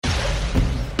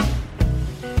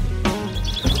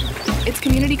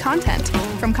community content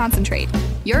from Concentrate.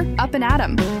 You're Up and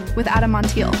Adam with Adam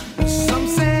Montiel. Some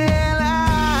say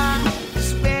life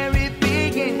is where it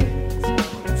begins.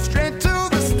 Straight to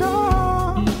the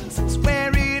stars is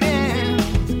where it ends.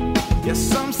 Yes,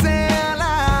 some say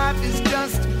life is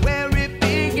just where it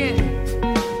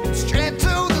begins. Straight to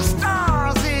the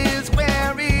stars is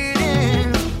where it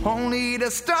ends. Only to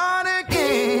start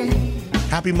again.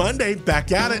 Happy Monday,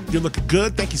 back at it. You're looking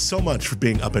good. Thank you so much for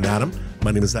being Up and Adam. My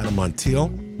name is Adam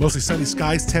Montiel. Mostly sunny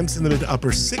skies, temps in the mid to upper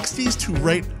 60s to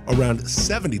right around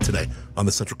 70 today on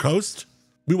the Central Coast.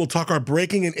 We will talk our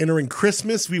breaking and entering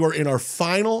Christmas. We are in our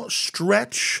final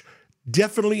stretch.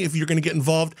 Definitely, if you're going to get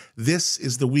involved, this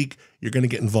is the week you're going to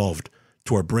get involved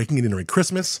to our breaking and entering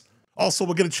Christmas. Also,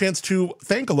 we'll get a chance to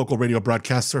thank a local radio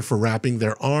broadcaster for wrapping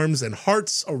their arms and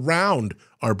hearts around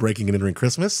our breaking and entering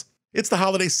Christmas. It's the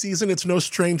holiday season. It's no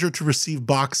stranger to receive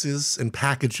boxes and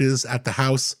packages at the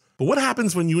house. But what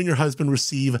happens when you and your husband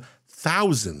receive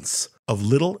thousands of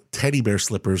little teddy bear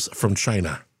slippers from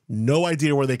China? No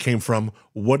idea where they came from.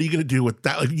 What are you going to do with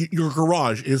that? Like, your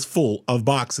garage is full of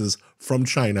boxes from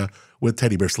China with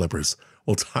teddy bear slippers.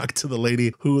 We'll talk to the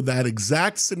lady who that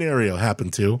exact scenario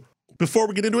happened to. Before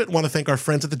we get into it, I want to thank our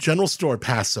friends at the General Store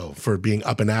Paso for being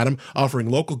Up and Adam,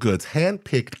 offering local goods,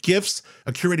 hand-picked gifts,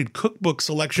 a curated cookbook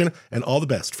selection, and all the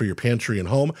best for your pantry and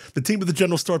home. The team at the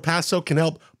General Store Paso can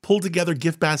help pull together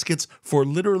gift baskets for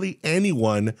literally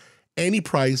anyone, any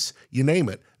price, you name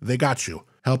it. They got you.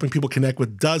 Helping people connect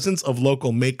with dozens of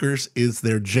local makers is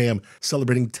their jam.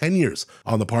 Celebrating 10 years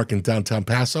on the park in downtown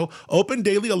Paso. Open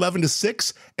daily 11 to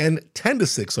 6 and 10 to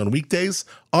 6 on weekdays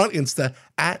on Insta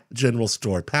at General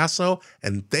Store Paso.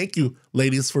 And thank you,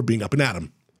 ladies, for being Up and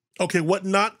Adam. Okay, what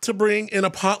not to bring in a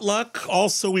potluck?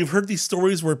 Also, we've heard these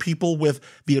stories where people with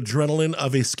the adrenaline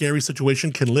of a scary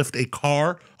situation can lift a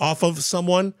car off of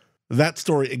someone. That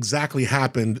story exactly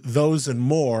happened. Those and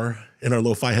more in our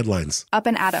Lo-Fi headlines. Up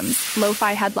and Adam's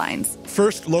Lo-Fi headlines.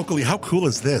 First, locally, how cool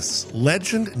is this?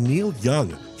 Legend Neil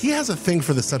Young. He has a thing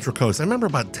for the Central Coast. I remember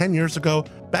about 10 years ago,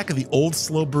 back at the old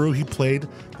Slow Brew, he played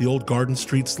the old Garden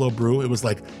Street Slow Brew. It was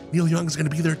like, Neil Young's going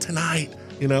to be there tonight.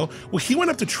 You know, well, he went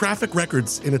up to Traffic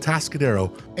Records in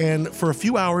Atascadero and for a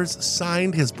few hours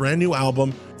signed his brand new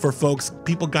album for folks.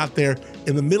 People got there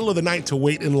in the middle of the night to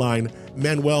wait in line.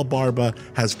 Manuel Barba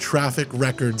has Traffic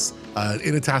Records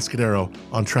in Atascadero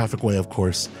on Traffic Way, of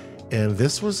course. And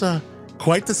this was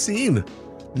quite the scene.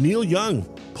 Neil Young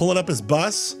pulling up his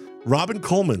bus. Robin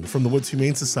Coleman from the Woods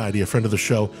Humane Society, a friend of the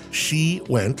show, she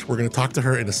went. We're going to talk to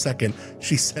her in a second.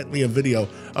 She sent me a video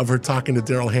of her talking to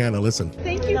Daryl Hannah. Listen.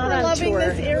 Thank you for loving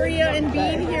this area and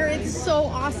being here. It's so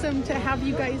awesome to have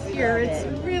you guys here. It's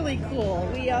really cool.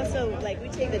 We also, we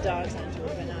take the dogs on tour,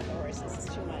 but not the horses.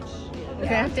 It's too much.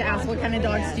 Okay, I have to ask, what kind of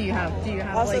dogs do you have? Do you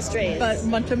have also strays. A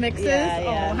bunch of mixes?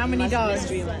 Yeah. Oh, how many dogs?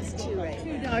 Mystery ones, 2 right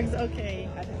now. 2 dogs, okay.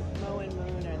 Mo and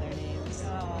Moon are their names.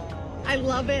 I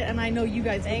love it, and I know you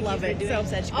guys would love it. Thank you for doing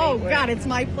such great work. God, it's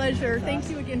my pleasure. Thank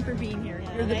you again for being here.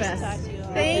 You're the nice best. to talk to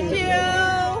you. Thank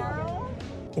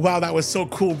you. Wow, that was so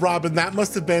cool, Robin. That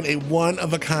must have been a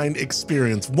one-of-a-kind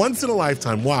experience. Once in a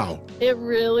lifetime. Wow. It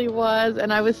really was,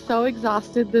 and I was so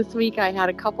exhausted this week. I had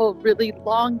a couple of really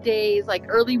long days, like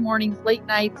early mornings, late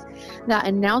nights. That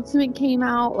announcement came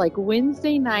out like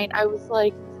Wednesday night. I was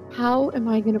like, how am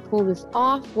I going to pull this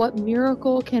off? What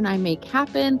miracle can I make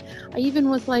happen? I even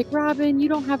was like, Robin, you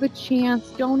don't have a chance.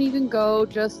 Don't even go.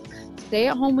 Just stay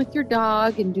at home with your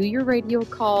dog and do your radio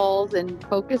calls and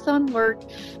focus on work.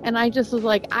 And I just was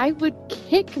like, I would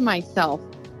kick myself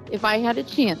if I had a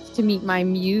chance to meet my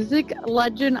music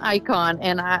legend icon,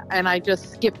 and I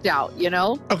just skipped out, you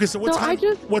know? Okay, so what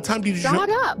time did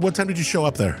you show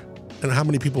up there? And how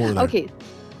many people were there? Okay.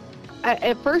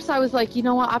 At first I was like, you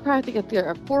know what, I probably have to get there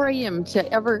at 4 a.m.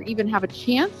 to ever even have a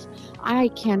chance. I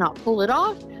cannot pull it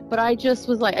off. But I just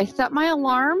was like, I set my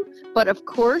alarm, but of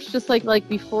course, just like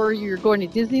before you're going to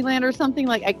Disneyland or something,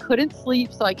 like I couldn't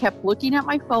sleep. So I kept looking at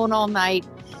my phone all night,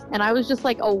 and I was just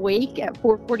like awake at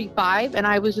 4:45, and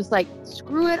I was just like,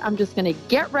 screw it. I'm just going to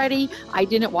get ready. I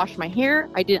didn't wash my hair.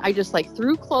 I just like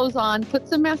threw clothes on, put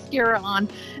some mascara on,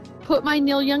 put my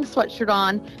Neil Young sweatshirt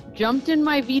on, jumped in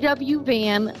my VW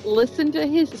van, listened to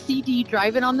his CD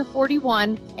driving on the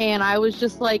 41, and I was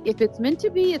just like, if it's meant to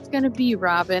be, it's going to be,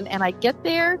 Robin. And I get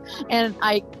there, and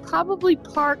I probably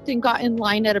parked and got in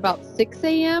line at about 6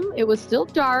 a.m. It was still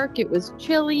dark. It was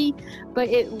chilly, but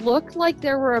it looked like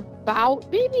there were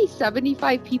about maybe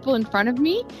 75 people in front of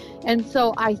me. And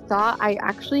so I thought I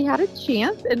actually had a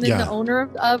chance. And then the owner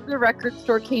of the record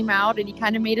store came out, and he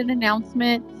kind of made an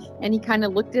announcement, and he kind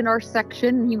of looked in our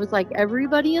section, and he was like,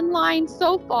 everybody in line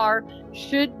so far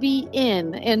should be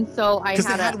in. And so I Because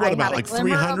they had what, about like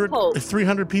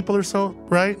 300 people or so,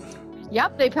 right?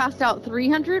 Yep, they passed out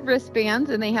 300 wristbands,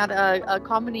 and they had a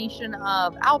combination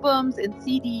of albums and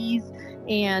CDs,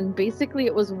 and basically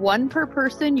it was one per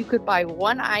person. You could buy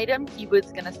one item. He was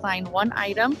going to sign one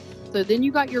item. So then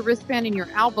you got your wristband and your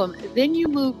album. Then you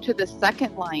moved to the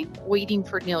second line waiting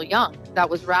for Neil Young. That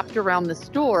was wrapped around the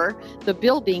store, the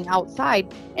building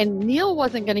outside, and Neil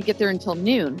wasn't going to get there until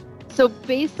noon. So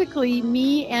basically,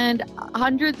 me and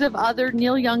hundreds of other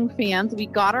Neil Young fans, we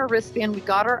got our wristband, we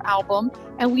got our album,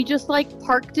 and we just like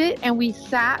parked it, and we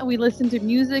sat and we listened to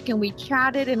music, and we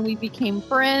chatted, and we became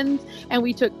friends, and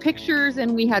we took pictures,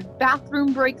 and we had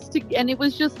bathroom breaks and it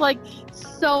was just like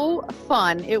so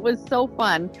fun. It was so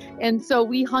fun. And so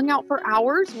we hung out for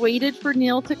hours, waited for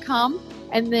Neil to come.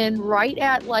 And then right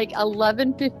at like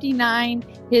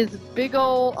 11:59, his big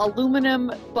old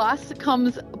aluminum bus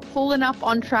comes pulling up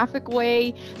on Traffic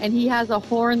Way, and he has a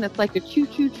horn that's like a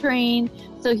choo-choo train.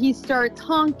 So he starts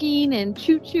honking and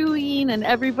choo-chooing, and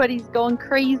everybody's going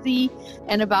crazy.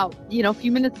 And about, a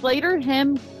few minutes later,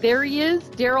 there he is,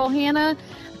 Daryl Hannah.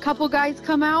 A couple guys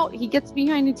come out. He gets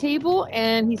behind the table,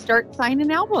 and he starts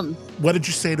signing albums. What did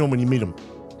you say to him when you meet him?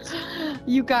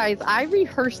 You guys, I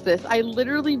rehearsed this. I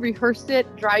literally rehearsed it,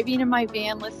 driving in my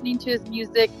van, listening to his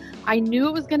music. I knew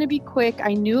it was going to be quick.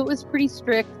 I knew it was pretty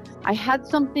strict. I had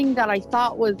something that I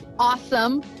thought was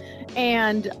awesome.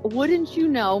 And wouldn't you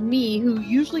know, me, who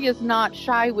usually is not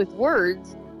shy with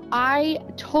words, I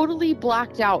totally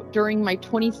blacked out during my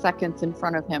 20 seconds in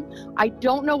front of him. I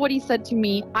don't know what he said to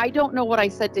me. I don't know what I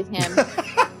said to him.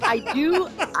 I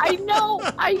know.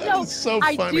 That's so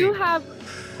funny.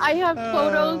 I have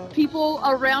photos. People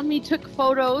around me took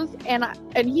photos, and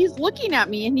he's looking at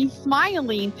me and he's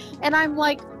smiling, and I'm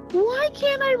like, why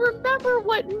can't I remember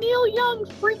what Neil Young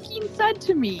freaking said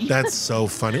to me? That's so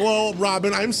funny. Well,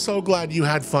 Robin, I'm so glad you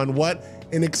had fun. What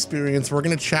an experience. We're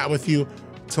going to chat with you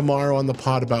tomorrow on the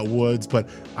pod about Woods, but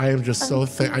I am just so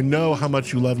I know how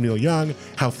much you love Neil Young,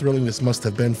 how thrilling this must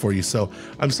have been for you. So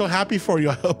I'm so happy for you.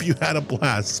 I hope you had a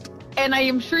blast. And I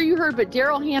am sure you heard, but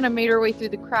Daryl Hannah made her way through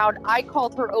the crowd. I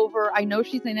called her over. I know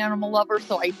she's an animal lover,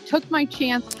 so I took my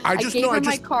chance. I gave her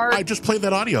my card. I just played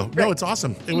that audio. Right. No, it's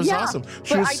awesome. It was awesome.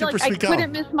 She was super sweet gal. I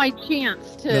couldn't miss my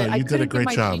chance to. No, you did a great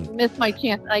job. Miss my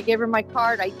chance. I gave her my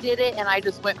card. I did it, and I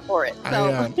just went for it.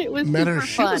 So it was super fun.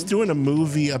 She was doing a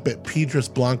movie up at Piedras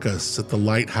Blancas at the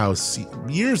Lighthouse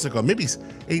years ago, maybe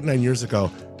 8-9 years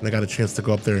ago. And I got a chance to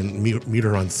go up there and meet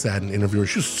her on set and interview her.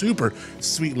 She's a super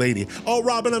sweet lady. Oh,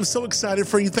 Robin, I'm so excited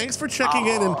for you. Thanks for checking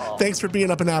in, and thanks for being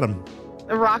up and at 'em.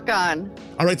 Rock on.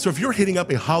 All right, so if you're hitting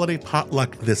up a holiday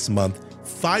potluck this month,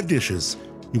 5 dishes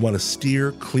you want to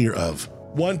steer clear of.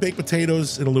 1, baked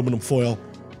potatoes in aluminum foil.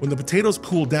 When the potatoes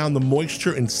cool down, the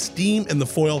moisture and steam in the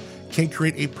foil can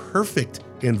create a perfect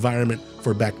environment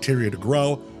for bacteria to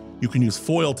grow. You can use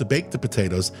foil to bake the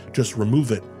potatoes. Just remove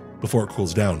it before it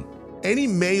cools down. Any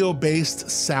mayo-based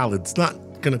salad's not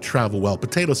going to travel well.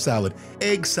 Potato salad,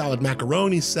 egg salad,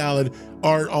 macaroni salad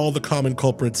are all the common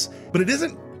culprits, but it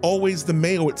isn't always the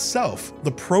mayo itself.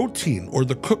 The protein or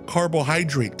the cooked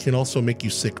carbohydrate can also make you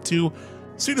sick too.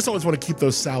 So you just always want to keep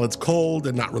those salads cold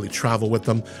and not really travel with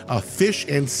them. Fish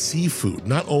and seafood,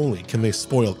 not only can they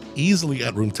spoil easily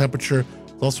at room temperature,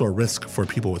 there's also a risk for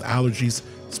people with allergies.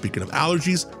 Speaking of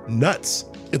allergies, nuts.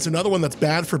 It's another one that's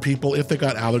bad for people if they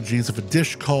got allergies. If a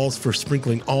dish calls for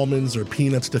sprinkling almonds or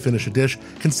peanuts to finish a dish,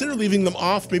 consider leaving them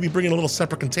off, maybe bringing a little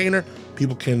separate container.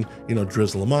 People can,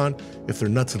 drizzle them on. If they're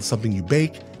nuts in something you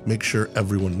bake, make sure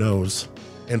everyone knows.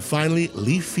 And finally,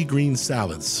 leafy green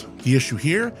salads. The issue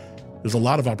here, there's a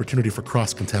lot of opportunity for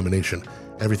cross-contamination.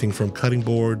 Everything from cutting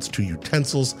boards to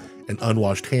utensils and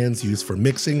unwashed hands used for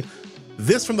mixing.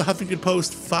 This from the Huffington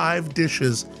Post, 5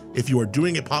 dishes if you are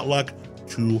doing a potluck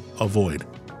to avoid.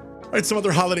 All right, some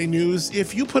other holiday news.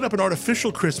 If you put up an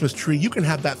artificial Christmas tree, you can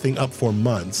have that thing up for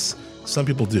months. Some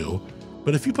people do.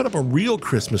 But if you put up a real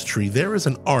Christmas tree, there is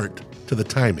an art to the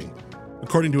timing.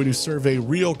 According to a new survey,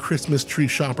 real Christmas tree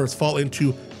shoppers fall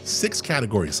into 6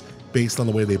 categories based on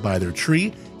the way they buy their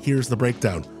tree. Here's the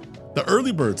breakdown. The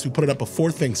early birds who put it up before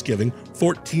Thanksgiving,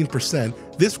 14%.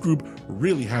 This group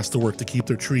really has to work to keep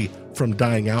their tree from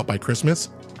dying out by Christmas.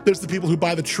 There's the people who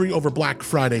buy the tree over Black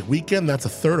Friday weekend. That's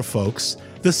 1/3 of folks.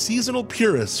 The seasonal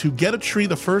purists who get a tree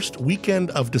the first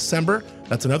weekend of December.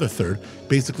 That's another 1/3.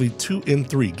 Basically 2 in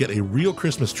 3 get a real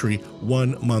Christmas tree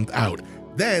 1 month out.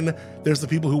 Then there's the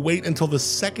people who wait until the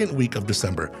second week of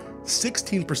December.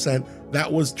 16%.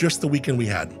 That was just the weekend we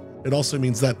had. It also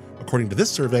means that, according to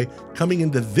this survey, coming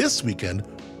into this weekend,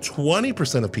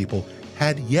 20% of people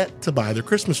had yet to buy their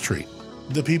Christmas tree.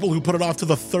 The people who put it off to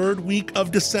the third week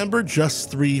of December,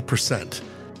 just 3%.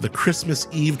 The Christmas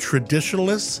Eve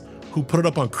traditionalists who put it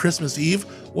up on Christmas Eve,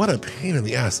 what a pain in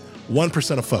the ass,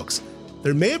 1% of folks.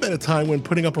 There may have been a time when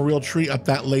putting up a real tree up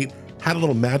that late had a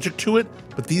little magic to it,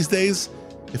 but these days,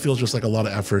 it feels just like a lot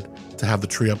of effort to have the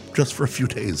tree up just for a few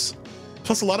days.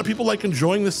 Plus, a lot of people like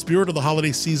enjoying the spirit of the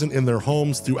holiday season in their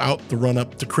homes throughout the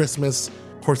run-up to Christmas.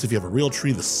 Of course, if you have a real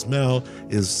tree, the smell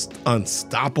is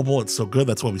unstoppable. It's so good,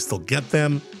 that's why we still get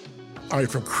them. All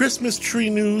right, from Christmas tree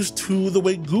news to the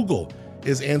way Google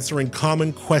is answering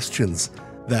common questions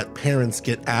that parents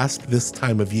get asked this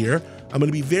time of year. I'm going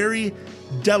to be very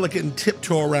delicate and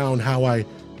tiptoe around how I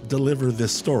deliver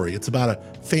this story. It's about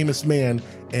a famous man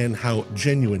and how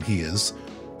genuine he is.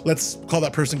 Let's call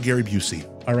that person Gary Busey,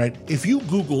 all right? If you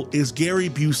Google, is Gary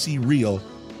Busey real?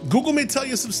 Google may tell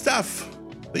you some stuff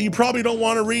that you probably don't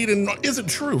want to read and isn't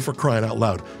true, for crying out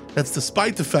loud. That's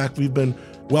despite the fact we've been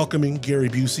welcoming Gary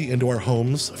Busey into our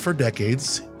homes for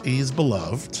decades. He's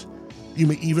beloved. You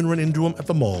may even run into him at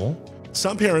the mall.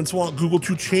 Some parents want Google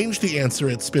to change the answer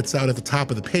it spits out at the top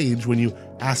of the page when you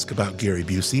ask about Gary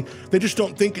Busey. They just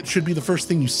don't think it should be the first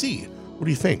thing you see. What do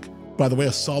you think? By the way,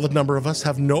 a solid number of us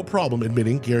have no problem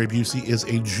admitting Gary Busey is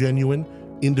a genuine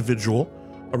individual.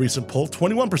 A recent poll,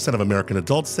 21% of American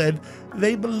adults said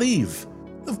they believe.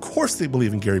 Of course they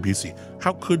believe in Gary Busey.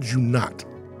 How could you not?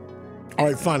 All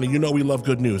right, finally, you know we love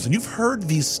good news. And you've heard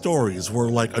these stories where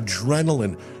like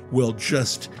adrenaline will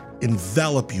just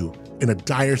envelop you in a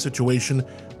dire situation,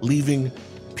 leaving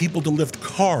people to lift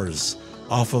cars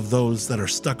off of those that are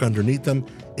stuck underneath them.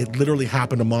 It literally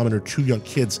happened to mom and her two young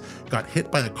kids got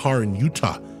hit by a car in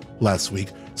Utah last week,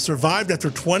 survived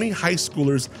after 20 high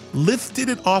schoolers lifted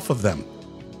it off of them.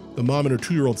 The mom and her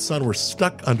 2-year-old son were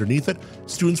stuck underneath it.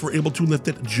 Students were able to lift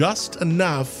it just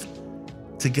enough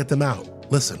to get them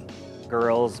out. Listen.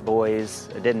 Girls, boys,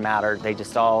 it didn't matter. They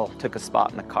just all took a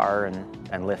spot in the car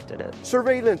and lifted it.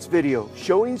 Surveillance video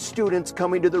showing students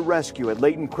coming to the rescue at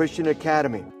Layton Christian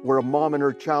Academy, where a mom and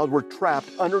her child were trapped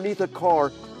underneath a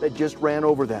car that just ran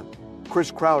over them.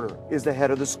 Chris Crowder is the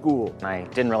head of the school. I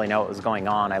didn't really know what was going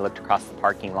on. I looked across the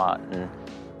parking lot and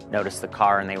noticed the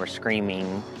car and they were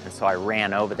screaming. And so I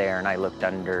ran over there and I looked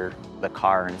under the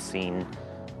car and seen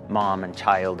mom and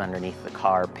child underneath the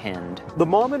car pinned. The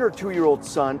mom and her 2-year-old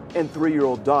son and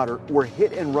 3-year-old daughter were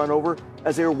hit and run over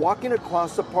as they were walking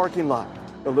across the parking lot.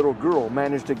 The little girl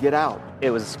managed to get out.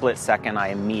 It was a split second. I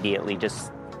immediately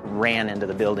just ran into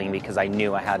the building because I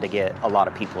knew I had to get a lot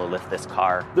of people to lift this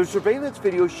car. The surveillance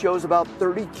video shows about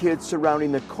 30 kids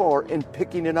surrounding the car and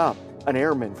picking it up. An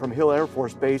airman from Hill Air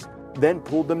Force Base then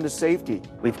pulled them to safety.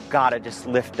 We've got to just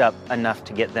lift up enough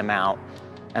to get them out.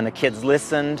 And the kids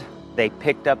listened. They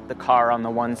picked up the car on the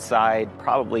one side,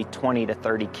 probably 20 to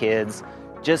 30 kids,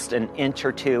 just an inch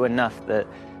or two, enough that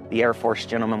the Air Force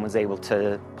gentleman was able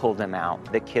to pull them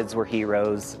out. The kids were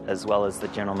heroes, as well as the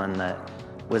gentleman that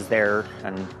was there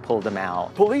and pulled them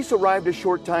out. Police arrived a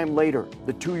short time later.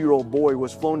 The 2-year-old boy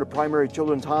was flown to Primary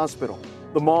Children's Hospital.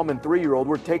 The mom and 3-year-old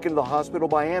were taken to the hospital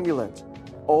by ambulance.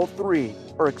 All 3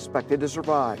 are expected to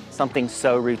survive. Something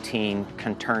so routine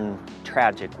can turn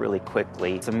tragic really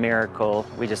quickly. It's a miracle.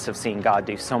 We just have seen God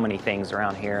do so many things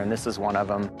around here, and this is one of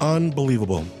them.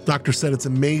 Unbelievable. Doctor said it's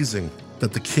amazing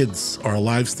that the kids are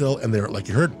alive still, and they're, like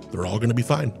you heard, they're all going to be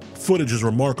fine. Footage is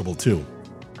remarkable, too.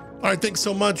 All right, thanks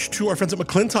so much to our friends at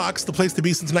McClintock's, the place to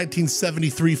be since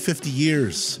 1973, 50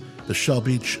 years. The Shell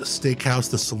Beach Steakhouse,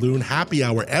 the saloon, happy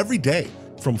hour every day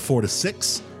from 4 to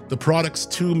 6. The products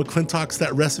to McClintock's,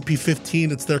 that Recipe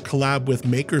 15, it's their collab with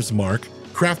Maker's Mark,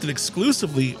 crafted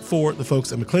exclusively for the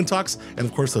folks at McClintock's, and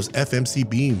of course those FMC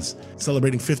beans.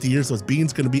 Celebrating 50 years, those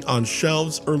beans going to be on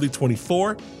shelves early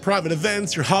 24. Private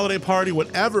events, your holiday party,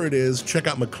 whatever it is, check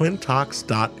out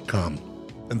McClintocks.com.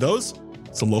 And those,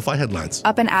 some lo-fi headlines.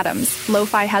 Up and Adams,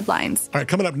 lo-fi headlines. All right,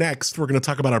 coming up next, we're going to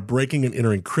talk about our breaking and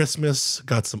entering Christmas.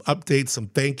 Got some updates, some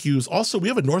thank yous. Also, we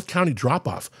have a North County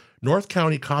drop-off. North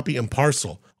County Copy and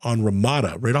Parcel on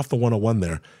Ramada, right off the 101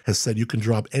 there, has said you can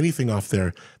drop anything off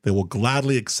there. They will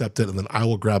gladly accept it, and then I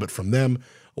will grab it from them.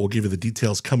 We'll give you the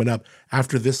details coming up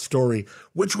after this story,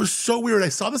 which was so weird. I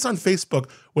saw this on Facebook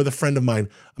with a friend of mine,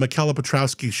 Michaela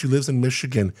Petrowski. She lives in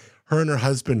Michigan. Her and her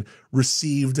husband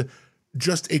received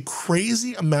just a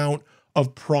crazy amount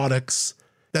of products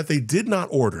that they did not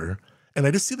order. And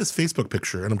I just see this Facebook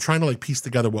picture and I'm trying to piece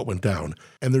together what went down.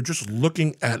 And they're just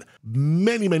looking at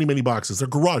many, many, many boxes. Their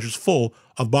garage is full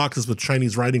of boxes with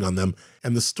Chinese writing on them.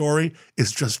 And the story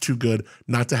is just too good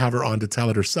not to have her on to tell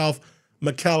it herself.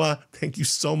 Michaela, thank you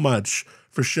so much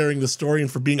for sharing the story and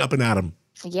for being up and at 'em.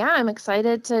 Yeah, I'm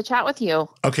excited to chat with you.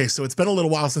 Okay, so it's been a little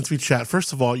while since we chat.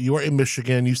 First of all, you are in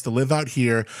Michigan, used to live out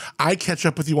here. I catch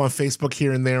up with you on Facebook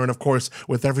here and there, and of course,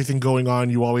 with everything going on,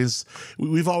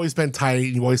 we've always been tight.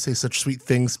 You always say such sweet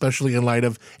things, especially in light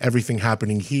of everything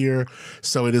happening here.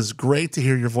 So it is great to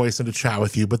hear your voice and to chat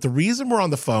with you. But the reason we're on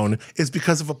the phone is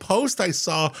because of a post I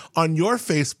saw on your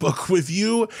Facebook with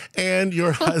you and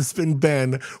your husband,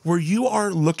 Ben, where you're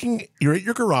at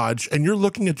your garage and you're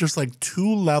looking at just like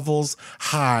 2 levels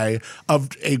high of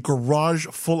a garage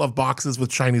full of boxes with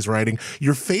Chinese writing.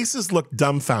 Your faces look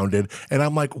dumbfounded. And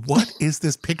I'm like, what is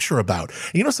this picture about?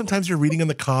 And you know, sometimes you're reading in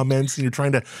the comments and you're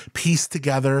trying to piece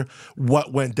together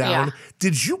what went down. Yeah.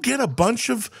 Did you get a bunch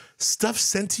of stuff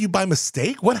sent to you by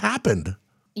mistake? What happened?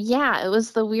 Yeah, it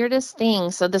was the weirdest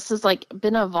thing. So this has like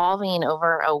been evolving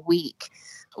over a week.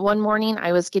 One morning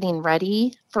I was getting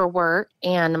ready for work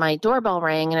and my doorbell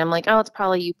rang and I'm like, oh, it's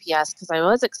probably UPS because I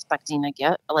was expecting to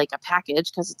get like a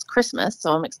package because it's Christmas.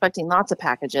 So I'm expecting lots of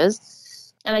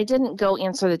packages. And I didn't go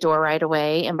answer the door right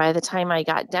away. And by the time I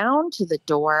got down to the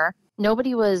door,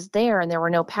 nobody was there and there were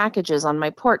no packages on my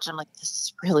porch. I'm like, this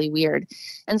is really weird.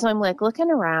 And so I'm like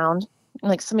looking around.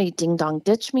 Like somebody ding dong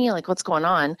ditched me, like what's going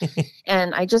on?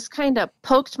 And I just kind of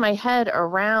poked my head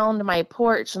around my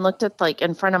porch and looked at like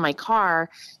in front of my car,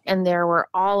 and there were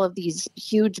all of these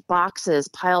huge boxes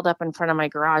piled up in front of my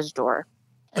garage door.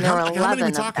 And there were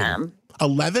 11 of them.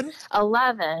 11?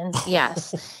 11,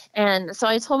 yes. And so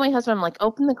I told my husband, I'm like,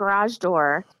 open the garage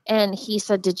door. And he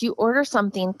said, did you order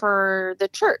something for the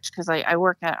church? Because I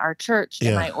work at our church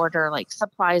and I order like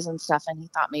supplies and stuff. And he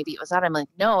thought maybe it was that. I'm like,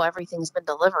 no, everything's been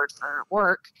delivered for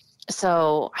work.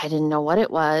 So I didn't know what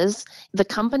it was. The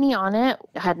company on it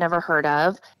I had never heard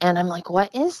of. And I'm like,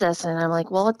 what is this? And I'm like,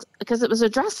 well, it's because it was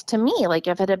addressed to me. Like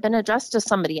if it had been addressed to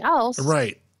somebody else,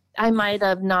 right, I might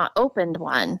have not opened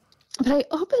one. But I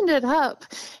opened it up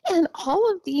and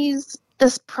all of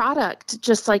this product,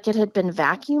 just like it had been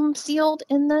vacuum sealed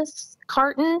in this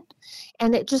carton,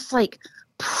 and it just like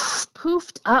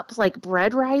poofed up like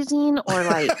bread rising or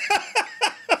like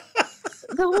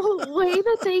the way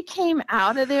that they came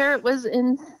out of there, it was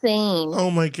insane.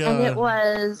 Oh my God. And it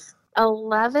was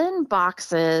 11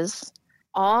 boxes,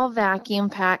 all vacuum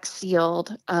pack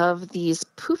sealed, of these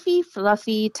poofy,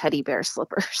 fluffy teddy bear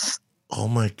slippers. Oh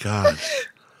my gosh.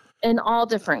 In all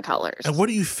different colors. And what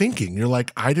are you thinking? You're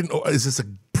like, I didn't know. Is this a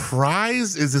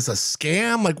prize? Is this a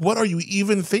scam? Like, what are you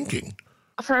even thinking?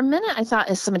 For a minute, I thought,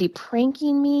 is somebody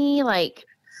pranking me? Like,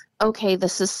 okay,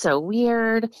 this is so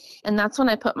weird. And that's when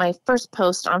I put my first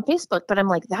post on Facebook. But I'm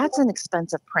like, that's an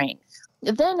expensive prank.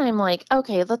 Then I'm like,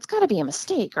 okay, that's got to be a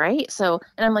mistake, right? So,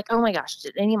 and I'm like, oh my gosh,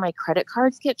 did any of my credit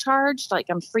cards get charged? Like,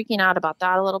 I'm freaking out about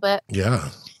that a little bit. Yeah.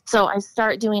 So I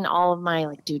start doing all of my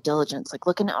like due diligence, like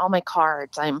looking at all my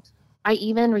cards. I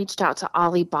even reached out to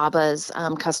Alibaba's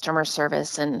customer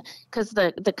service, and because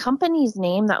the company's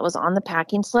name that was on the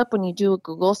packing slip, when you do a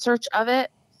Google search of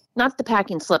it, not the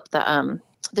packing slip, the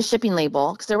shipping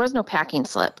label, because there was no packing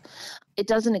slip. It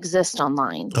doesn't exist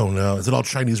online. Oh no! Is it all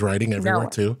Chinese writing everywhere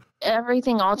too?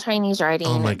 Everything, all Chinese writing.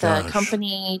 Oh my gosh. The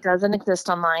company doesn't exist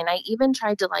online. I even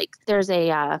tried to there's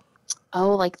a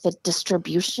like the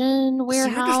distribution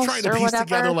warehouse. So you're just trying to piece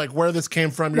together like where this came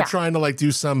from. You're trying to like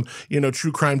do some,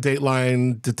 true crime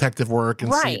Dateline detective work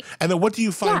and see. And then what do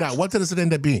you find out? What does it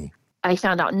end up being? I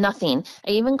found out nothing.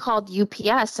 I even called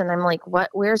UPS and I'm like,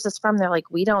 where's this from? They're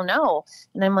like, we don't know.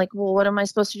 And I'm like, well, what am I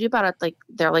supposed to do about it? Like,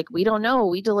 they're like, we don't know.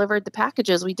 We delivered the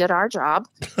packages. We did our job.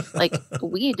 Like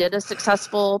we did a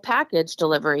successful package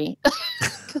delivery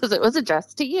because it was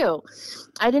addressed to you.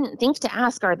 I didn't think to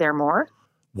ask, are there more?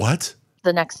 What?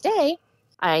 The next day,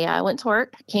 I went to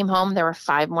work, came home. There were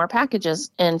 5 more packages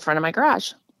in front of my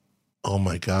garage. Oh,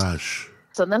 my gosh.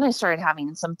 So then I started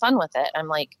having some fun with it. I'm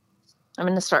like, I'm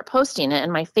going to start posting it.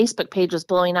 And my Facebook page was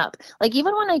blowing up. Like,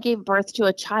 even when I gave birth to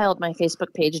a child, my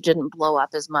Facebook page didn't blow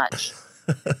up as much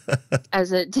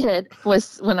as it did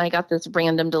was when I got this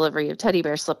random delivery of teddy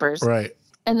bear slippers. Right.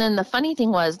 And then the funny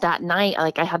thing was that night,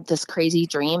 like, I had this crazy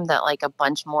dream that like a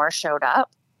bunch more showed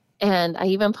up. And I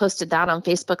even posted that on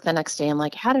Facebook the next day. I'm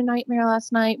like, had a nightmare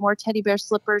last night. More teddy bear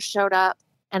slippers showed up.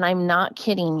 And I'm not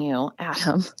kidding you,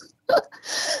 Adam.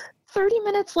 30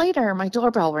 minutes later, my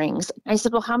doorbell rings. I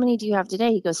said, well, how many do you have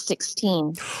today? He goes,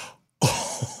 16.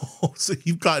 Oh, so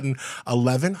you've gotten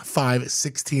 11, 5,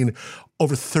 16,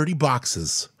 over 30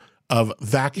 boxes of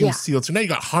vacuum sealed. So now you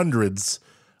got hundreds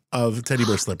of teddy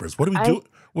bear slippers. What do we do?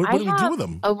 What do we do with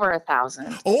them? Over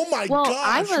 1,000. Oh my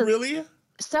gosh, really?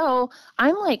 So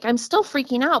I'm still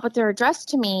freaking out, but they're addressed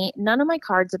to me. None of my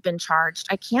cards have been charged.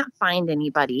 I can't find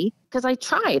anybody because I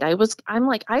tried. I'm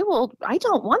like, I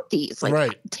don't want these. Like,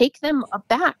 Right. take them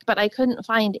back. But I couldn't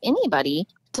find anybody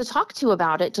to talk to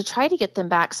about it to try to get them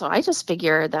back. So I just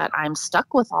figured that I'm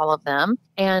stuck with all of them.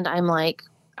 And I'm like,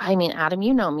 I mean, Adam,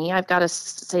 you know me. I've got a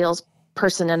sales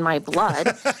person in my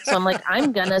blood. So I'm like,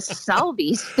 I'm going to sell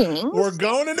these things. We're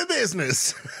going into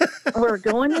business. We're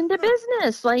going into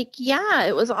business. Like, yeah,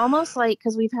 it was almost like,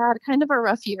 because we've had kind of a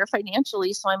rough year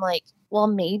financially. So I'm like, well,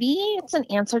 maybe it's an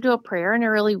answer to a prayer in a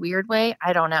really weird way.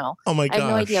 I don't know. Oh my gosh. I have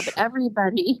no idea. But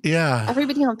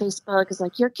everybody on Facebook is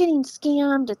like, you're getting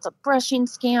scammed. It's a brushing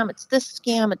scam. It's this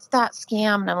scam. It's that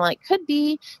scam. And I'm like, could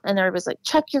be. And everybody's like,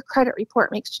 check your credit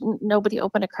report. Make sure nobody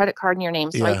open a credit card in your name.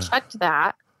 So I checked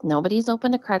that. Nobody's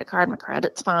opened a credit card. My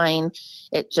credit's fine.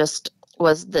 It just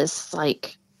was this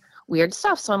like weird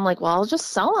stuff. So I'm like, well, I'll just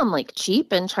sell them like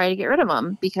cheap and try to get rid of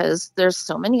them because there's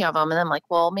so many of them. And I'm like,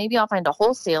 well, maybe I'll find a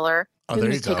wholesaler who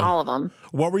can just take all of them.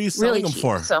 What were you selling them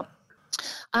for? So,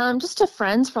 just to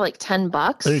friends for like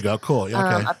 $10. There you go. Cool.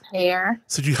 Yeah, okay. A pair.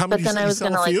 So how many? But then I was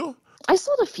gonna like, I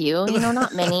sold a few.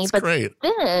 Not many. That's but great.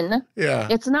 Then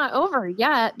it's not over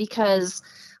yet because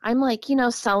I'm like,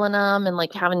 selling them and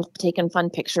like taken fun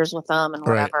pictures with them and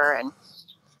whatever. Right. And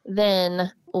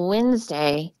then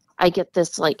Wednesday, I get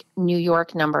this like New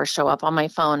York number show up on my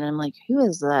phone. And I'm like, who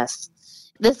is this?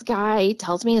 This guy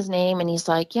tells me his name and he's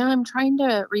like, yeah, I'm trying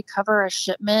to recover a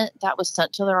shipment that was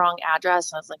sent to the wrong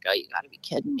address. And I was like, oh, you got to be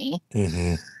kidding me.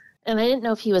 Mm-hmm. And I didn't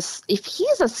know if he's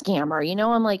a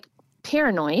scammer, I'm like,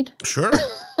 paranoid. Sure.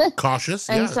 Cautious.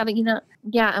 And he said,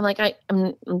 I'm like,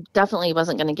 I'm definitely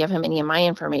wasn't going to give him any of my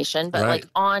information, but like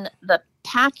on the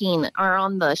packing or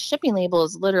on the shipping label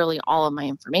is literally all of my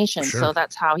information. Sure. So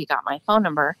that's how he got my phone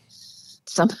number.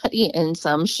 Somebody in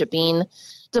some shipping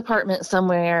department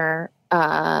somewhere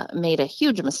made a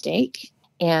huge mistake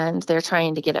and they're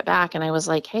trying to get it back. And I was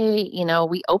like, hey,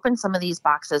 we opened some of these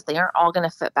boxes. They aren't all going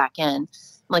to fit back in.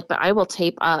 Like, but I will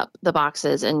tape up the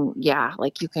boxes and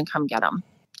you can come get them.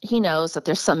 He knows that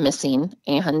there's some missing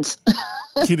and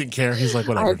he didn't care. He's like,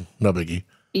 whatever, no biggie.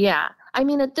 Yeah. I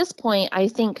mean, at this point, I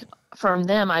think from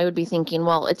them, I would be thinking,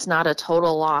 well, it's not a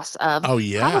total loss of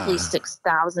probably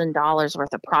 $6,000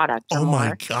 worth of product. Oh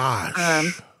my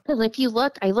gosh. Because if you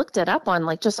look, I looked it up on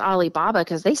like just Alibaba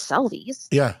because they sell these.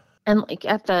 Yeah. And like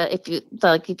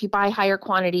if you buy higher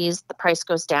quantities, the price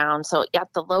goes down. So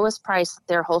at the lowest price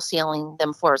they're wholesaling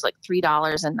them for is like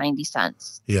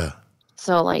 $3.90. Yeah.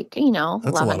 So like,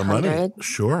 that's a lot of money.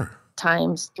 Sure.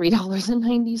 Times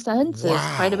 $3.90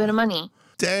 is quite a bit of money.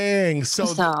 Dang. So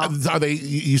are they?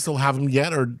 You still have them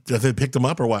yet, or have they picked them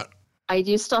up, or what? I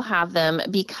do still have them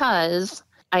because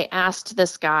I asked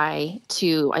this guy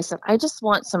I said, I just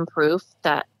want some proof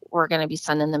that we're going to be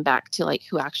sending them back to like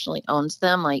who actually owns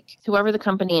them. Like whoever the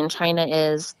company in China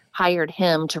is hired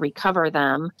him to recover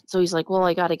them. So he's like, well,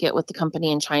 I got to get with the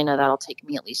company in China. That'll take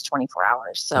me at least 24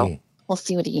 hours. So we'll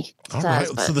see what he says. Right.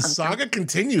 So the saga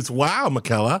continues. Wow,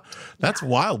 Michaela. That's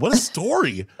wild. What a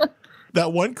story.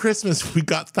 That one Christmas, we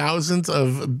got thousands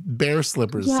of bear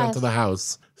slippers sent to the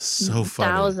house. So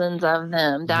funny. Thousands of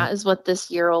them. That is what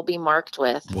this year will be marked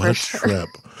with. What a trip.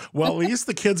 Well, at least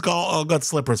the kids all got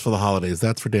slippers for the holidays.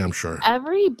 That's for damn sure.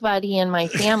 Everybody in my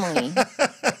family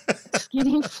is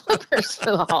getting slippers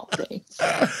for the holidays.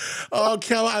 Oh,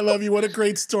 Kella, I love you. What a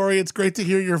great story. It's great to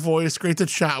hear your voice. Great to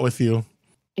chat with you.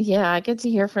 Yeah, good to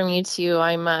hear from you too.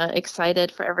 I'm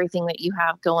excited for everything that you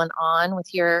have going on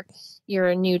with your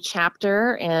new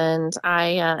chapter, and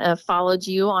I have followed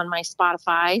you on my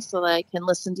Spotify so that I can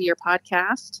listen to your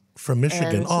podcast. From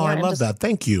Michigan. And, I love that.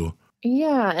 Thank you.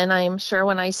 Yeah, and I'm sure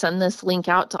when I send this link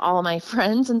out to all of my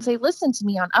friends and say, listen to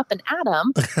me on Up and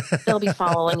Adam, they'll be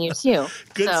following you too.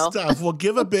 Good stuff. Well,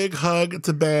 give a big hug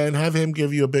to Ben. Have him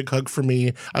give you a big hug for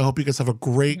me. I hope you guys have a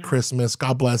great Christmas.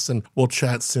 God bless, and we'll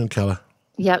chat soon, Kella.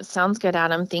 Yep, sounds good,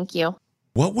 Adam. Thank you.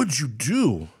 What would you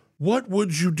do? What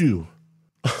would you do?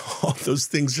 All those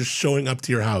things just showing up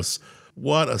to your house.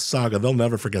 What a saga. They'll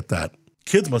never forget that.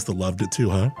 Kids must have loved it too,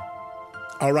 huh?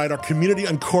 All right, our Community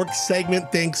Uncorked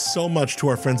segment. Thanks so much to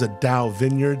our friends at Dow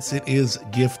Vineyards. It is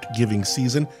gift giving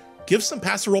season. Give some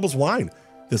Paso Robles wine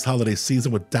this holiday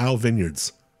season with Dow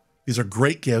Vineyards. These are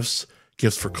great gifts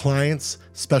for clients,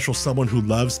 special someone who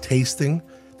loves tasting.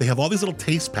 They have all these little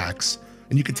taste packs,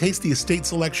 and you can taste the estate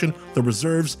selection, the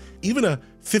reserves, even a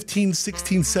 15,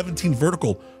 16, 17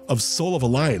 vertical of Soul of a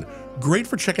Lion. Great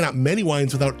for checking out many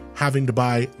wines without having to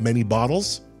buy many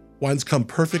bottles. Wines come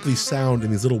perfectly sound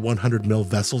in these little 100 ml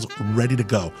vessels, ready to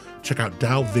go. Check out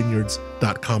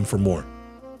dowvineyards.com for more.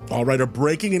 All right, our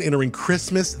breaking and entering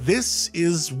Christmas. This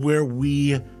is where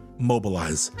we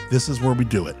mobilize. This is where we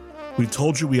do it. We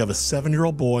told you we have a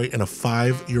 7-year-old boy and a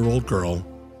 5-year-old girl.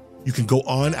 You can go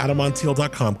on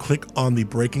AdamMontiel.com, click on the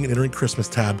Breaking and Entering Christmas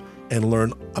tab, and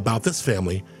learn about this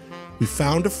family. We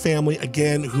found a family,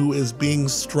 again, who is being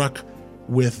struck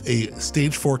with a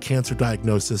stage 4 cancer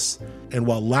diagnosis. And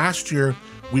while last year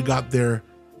we got their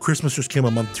Christmas just came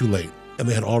a month too late, and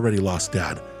they had already lost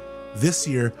dad. This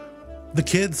year, the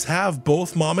kids have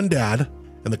both mom and dad,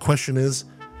 and the question is,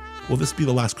 will this be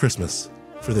the last Christmas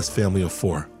for this family of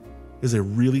 4? It is a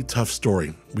really tough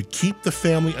story. We keep the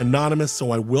family anonymous,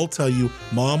 so I will tell you,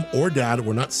 mom or dad,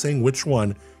 we're not saying which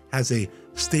one, has a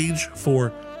stage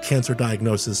 4 cancer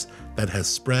diagnosis that has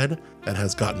spread, that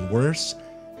has gotten worse,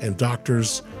 and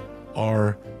doctors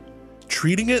are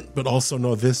treating it, but also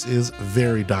know this is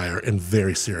very dire and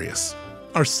very serious.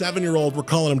 Our 7-year-old, we're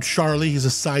calling him Charlie. He's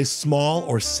a size small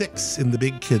or 6 in the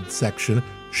big kid section,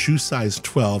 shoe size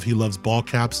 12. He loves ball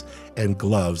caps and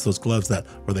gloves, those gloves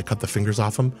where they cut the fingers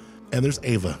off them. And there's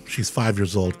Ava. She's 5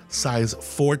 years old, size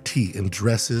 4T in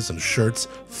dresses and shirts,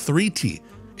 3T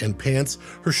in pants.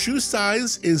 Her shoe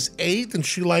size is 8, and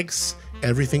she likes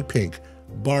everything pink.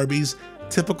 Barbies,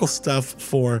 typical stuff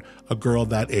for a girl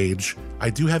that age. I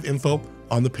do have info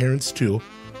on the parents too,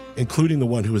 including the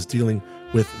one who is dealing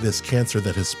with this cancer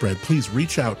that has spread. Please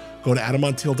reach out. Go to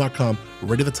AdamMontiel.com.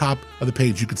 Right at the top of the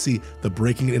page, you can see the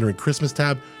Breaking and Entering Christmas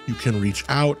tab. You can reach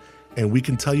out, and we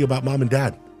can tell you about mom and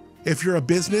dad. If you're a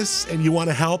business and you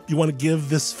want to help, you want to give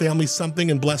this family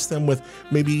something and bless them with,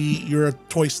 maybe you're a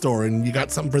toy store and you got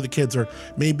something for the kids, or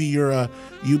maybe you're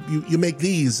you make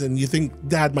these and you think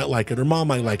dad might like it or mom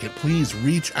might like it, please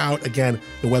reach out. Again,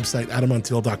 the website,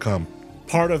 AdamMontiel.com.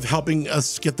 Part of helping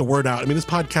us get the word out, I mean, this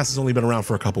podcast has only been around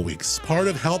for a couple weeks. Part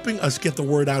of helping us get the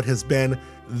word out has been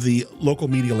the local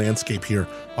media landscape here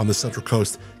on the Central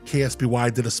Coast.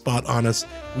 KSBY did a spot on us.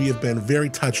 We have been very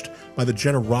touched by the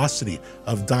generosity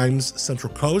of Dimes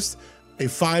Central Coast, a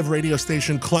 5 radio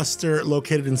station cluster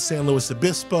located in San Luis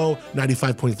Obispo,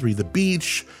 95.3 The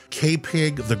Beach,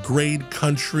 K-Pig, The Grade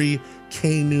Country,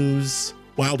 K-News,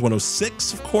 Wild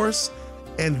 106, of course.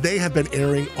 And they have been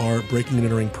airing our Breaking and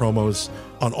Entering promos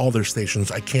on all their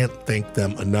stations. I can't thank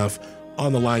them enough.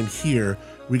 On the line here,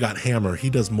 we got Hammer. He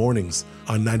does mornings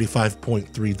on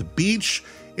 95.3 The Beach.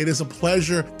 It is a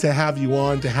pleasure to have you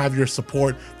on, to have your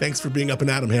support. Thanks for being up and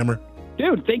at 'em, Hammer.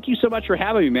 Dude, thank you so much for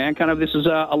having me, man. This is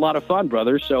a lot of fun,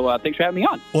 brother. So thanks for having me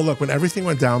on. Well, look, when everything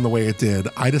went down the way it did,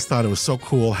 I just thought it was so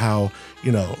cool how,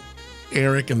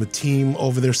 Eric and the team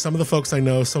over there, some of the folks I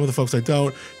know, some of the folks I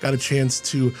don't, got a chance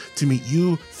to meet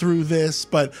you through this.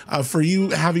 But for you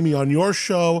having me on your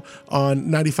show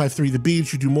on 95.3 The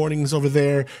Beach, you do mornings over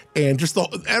there, and just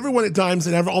everyone at Dimes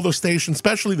and all those stations,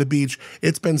 especially The Beach,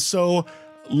 it's been so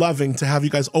loving to have you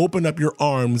guys open up your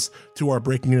arms to our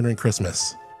Breaking and Entering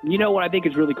Christmas. You know what I think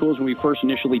is really cool is when we first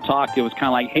initially talked, it was kind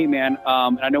of like, hey, man,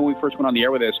 and I know when we first went on the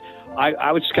air with this,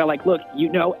 I was just kind of like, look,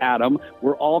 Adam,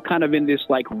 we're all kind of in this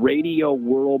like radio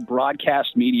world,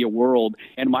 broadcast media world.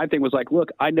 And my thing was like,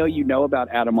 look, I know you know about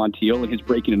Adam Montiel and his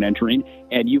Breaking and Entering,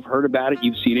 and you've heard about it,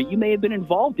 you've seen it, you may have been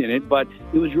involved in it, but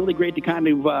it was really great to kind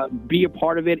of be a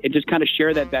part of it and just kind of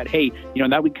share that, hey,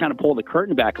 that we kind of pull the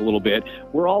curtain back a little bit.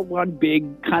 We're all one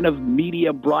big kind of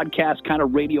media broadcast kind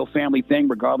of radio family thing,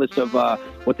 regardless of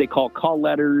what they call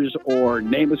letters or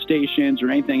name of stations or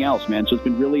anything else, man. So it's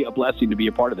been really a blessing to be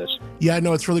a part of this. Yeah,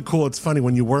 no, it's really cool. It's funny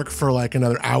when you work for like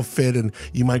another outfit, and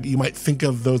you might think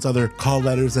of those other call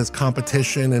letters as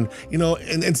competition, and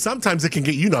and sometimes it can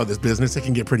get this business, it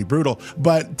can get pretty brutal.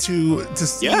 But to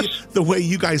see the way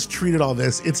you guys treated all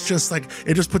this, it's just like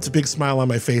it just puts a big smile on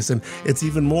my face, and it's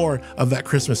even more of that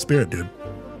Christmas spirit, dude.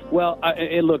 Well,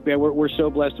 and look, man, we're so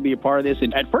blessed to be a part of this.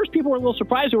 And at first, people were a little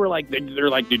surprised. They're like,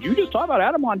 did you just talk about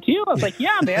Adam Montiel? I was like,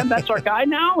 yeah, man, that's our guy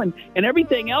now, and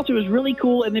everything else. It was really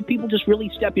cool. And then people just really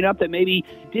stepping up that maybe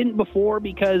didn't before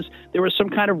because there was some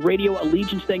kind of radio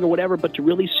allegiance thing or whatever. But to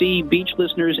really see Beach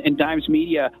listeners and Dimes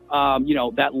Media,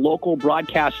 that local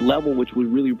broadcast level, which we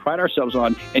really pride ourselves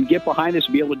on, and get behind this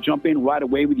and be able to jump in right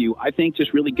away with you, I think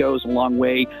just really goes a long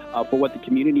way for what the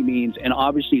community means, and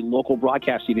obviously local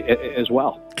broadcasting as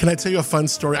well. Can I tell you a fun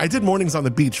story? I did mornings on the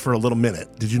beach for a little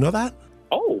minute. Did you know that?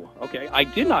 Oh, okay. I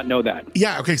did not know that.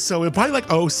 Yeah, okay. So it probably like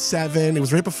 2007. It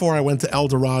was right before I went to El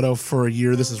Dorado for a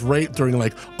year. This is right during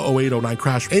like 2008, 2009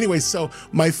 crash. Anyway, so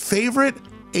my favorite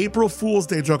April Fool's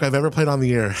Day joke I've ever played on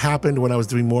the air happened when I was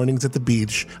doing mornings at the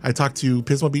beach. I talked to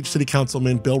Pismo Beach City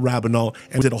Councilman Bill Rabenal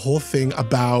and did a whole thing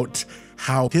about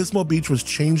how Pismo Beach was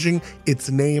changing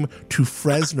its name to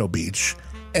Fresno Beach.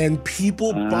 And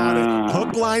people bought it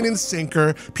hook, line, and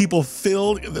sinker. People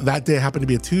filled, that day happened to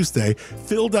be a Tuesday,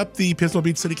 filled up the Pismo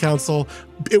Beach City Council.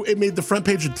 It made the front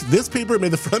page of this paper. It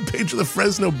made the front page of the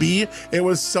Fresno Bee. It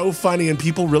was so funny, and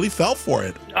people really fell for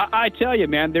it. I tell you,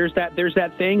 man, there's that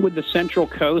thing with the Central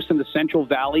Coast and the Central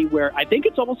Valley where I think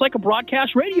it's almost like a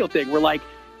broadcast radio thing. Where like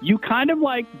you kind of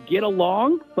like get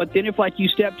along, but then if like you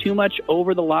step too much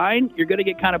over the line, you're going to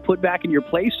get kind of put back in your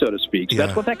place, so to speak. So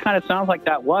that's what that kind of sounds like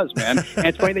that was, man. And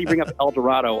it's funny that you bring up El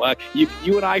Dorado. You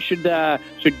and I should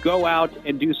go out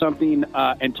and do something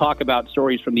and talk about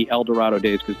stories from the El Dorado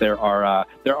days, because there are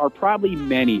probably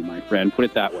many, my friend. Put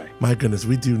it that way. My goodness,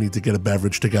 we do need to get a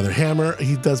beverage together. Hammer,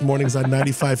 he does mornings on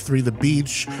 95.3 The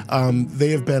Beach. They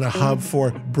have been a hub for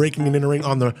breaking and entering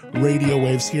on the radio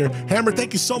waves here. Hammer,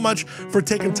 thank you so much for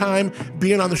taking time,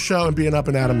 being on the show, and being up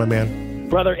and at 'em, my man.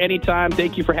 Brother, anytime.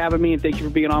 Thank you for having me, and thank you for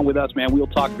being on with us, man. We'll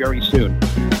talk very soon.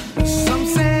 Some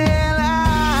say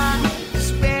life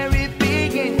is where it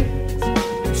begins.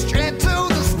 Straight to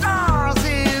the stars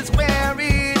is where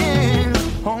it ends.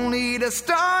 Only to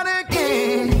start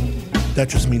again. That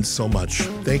just means so much.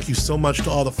 Thank you so much to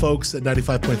all the folks at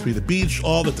 95.3 The Beach,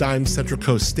 all the Dime Central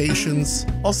Coast stations.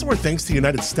 Also, our thanks to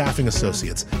United Staffing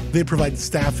Associates. They provide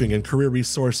staffing and career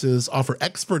resources, offer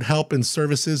expert help and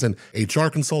services and HR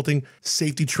consulting,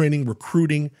 safety training,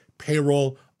 recruiting,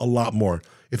 payroll, a lot more.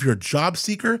 If you're a job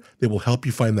seeker, they will help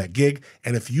you find that gig.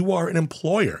 And if you are an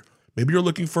employer, maybe you're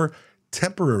looking for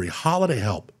temporary holiday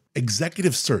help,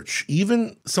 executive search,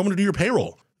 even someone to do your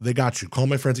payroll, they got you. Call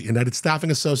my friends at United Staffing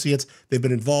Associates. They've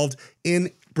been involved in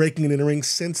breaking and entering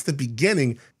since the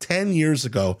beginning 10 years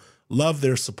ago. Love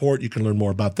their support. You can learn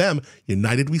more about them,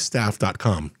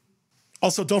 unitedwestaff.com.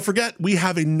 Also, don't forget, we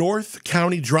have a North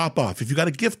County drop-off. If you got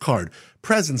a gift card,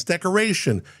 presents,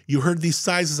 decoration, you heard these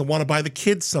sizes and want to buy the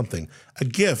kids something, a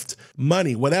gift,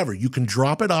 money, whatever, you can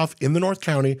drop it off in the North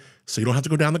County so you don't have to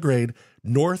go down the grade.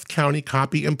 North County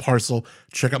Copy and Parcel.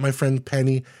 Check out my friend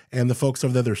Penny and the folks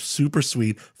over there. They're super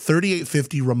sweet.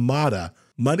 3850 Ramada.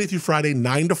 Monday through Friday,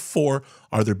 9 to 4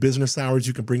 are their business hours.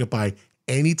 You can bring it by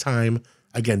anytime.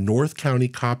 Again, North County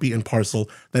Copy and Parcel.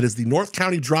 That is the North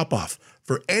County drop-off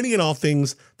for any and all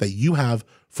things that you have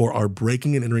for our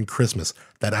breaking and entering Christmas.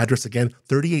 That address again,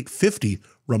 3850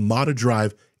 Ramada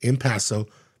Drive in Paso.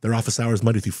 Their office hours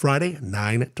Monday through Friday,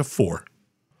 9 to 4.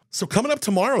 So coming up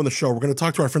tomorrow on the show, we're going to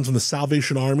talk to our friends from the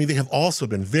Salvation Army. They have also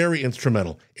been very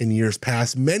instrumental in years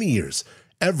past, many years,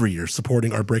 every year,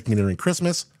 supporting our breaking and entering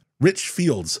Christmas. Rich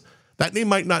Fields. That name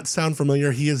might not sound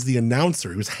familiar. He is the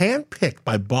announcer. He was handpicked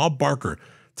by Bob Barker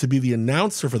to be the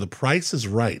announcer for The Price is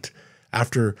Right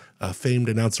after famed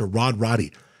announcer Rod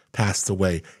Roddy passed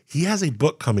away. He has a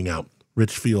book coming out,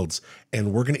 Rich Fields,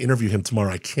 and we're going to interview him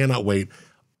tomorrow. I cannot wait.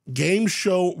 Game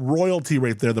show royalty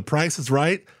right there. The Price is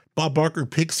Right. Bob Barker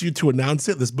picks you to announce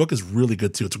it. This book is really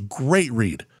good too. It's a great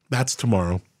read. That's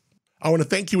tomorrow. I want to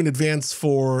thank you in advance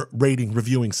for rating,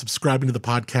 reviewing, subscribing to the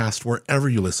podcast wherever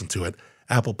you listen to it.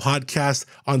 Apple Podcasts.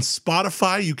 On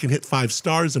Spotify, you can hit 5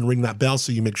 stars and ring that bell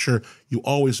so you make sure you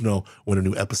always know when a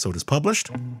new episode is published.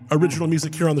 Original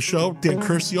music here on the show, Dan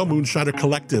Curcio, Moonshiner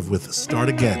Collective with Start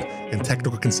Again. And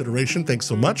technical consideration, thanks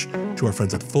so much to our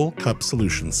friends at Full Cup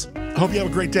Solutions. I hope you have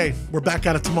a great day. We're back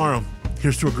at it tomorrow.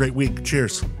 Here's to a great week.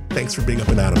 Cheers. Thanks for being up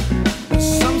and at 'em.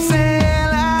 Some say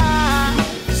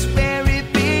life is where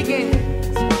it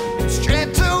begins.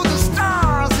 Straight to the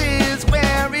stars is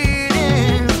where it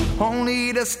ends.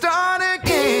 Only to start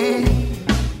again.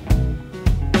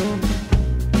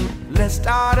 Let's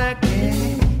start again.